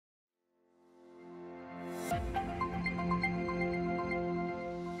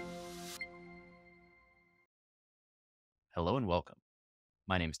Hello and welcome.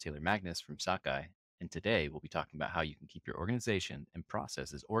 My name is Taylor Magnus from Sakai, and today we'll be talking about how you can keep your organization and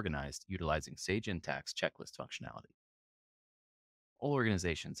processes organized utilizing Sage Intacct's checklist functionality. All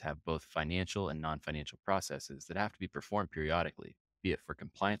organizations have both financial and non financial processes that have to be performed periodically, be it for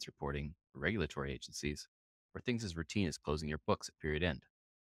compliance reporting, for regulatory agencies, or things as routine as closing your books at period end.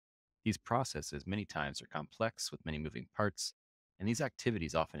 These processes many times are complex with many moving parts, and these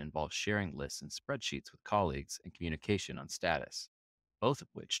activities often involve sharing lists and spreadsheets with colleagues and communication on status, both of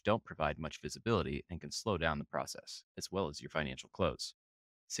which don't provide much visibility and can slow down the process, as well as your financial close.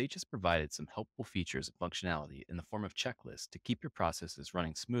 Sage has provided some helpful features and functionality in the form of checklists to keep your processes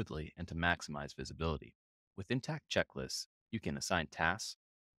running smoothly and to maximize visibility. With intact checklists, you can assign tasks,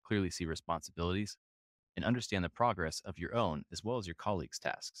 clearly see responsibilities, and understand the progress of your own as well as your colleagues'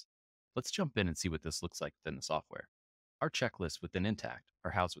 tasks. Let's jump in and see what this looks like within the software. Our checklists within Intact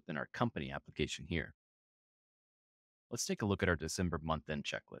are housed within our company application here. Let's take a look at our December month-end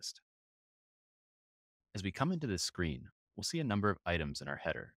checklist. As we come into this screen, we'll see a number of items in our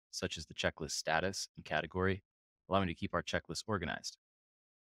header, such as the checklist status and category, allowing to keep our checklist organized.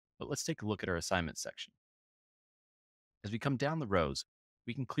 But let's take a look at our assignments section. As we come down the rows,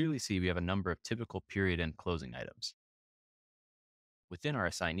 we can clearly see we have a number of typical period end closing items. Within our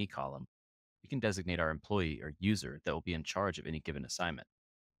assignee column, we can designate our employee or user that will be in charge of any given assignment.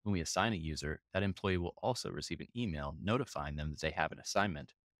 When we assign a user, that employee will also receive an email notifying them that they have an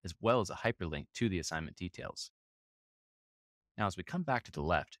assignment, as well as a hyperlink to the assignment details. Now, as we come back to the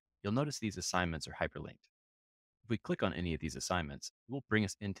left, you'll notice these assignments are hyperlinked. If we click on any of these assignments, it will bring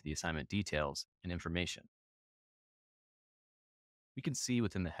us into the assignment details and information. We can see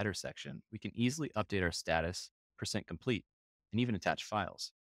within the header section, we can easily update our status, percent complete, and even attach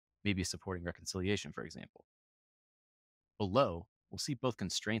files, maybe supporting reconciliation, for example. Below, we'll see both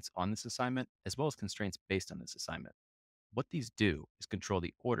constraints on this assignment as well as constraints based on this assignment. What these do is control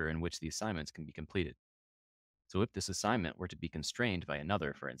the order in which the assignments can be completed. So if this assignment were to be constrained by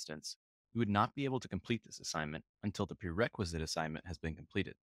another, for instance, we would not be able to complete this assignment until the prerequisite assignment has been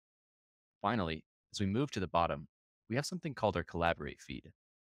completed. Finally, as we move to the bottom, we have something called our Collaborate feed.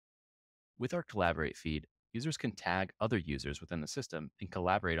 With our Collaborate feed, users can tag other users within the system and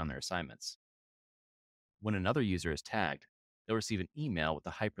collaborate on their assignments. When another user is tagged, they'll receive an email with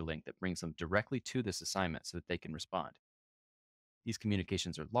a hyperlink that brings them directly to this assignment so that they can respond. These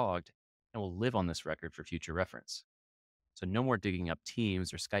communications are logged and will live on this record for future reference. So no more digging up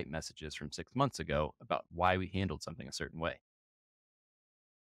Teams or Skype messages from 6 months ago about why we handled something a certain way.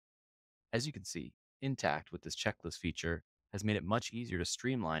 As you can see, Intact with this checklist feature has made it much easier to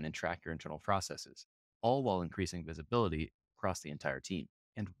streamline and track your internal processes, all while increasing visibility across the entire team.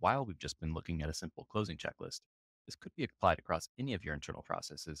 And while we've just been looking at a simple closing checklist, this could be applied across any of your internal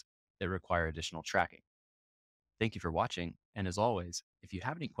processes that require additional tracking. Thank you for watching, and as always, if you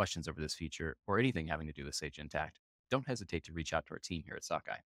have any questions over this feature or anything having to do with Sage Intacct, don't hesitate to reach out to our team here at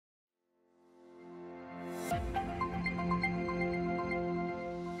Sakai.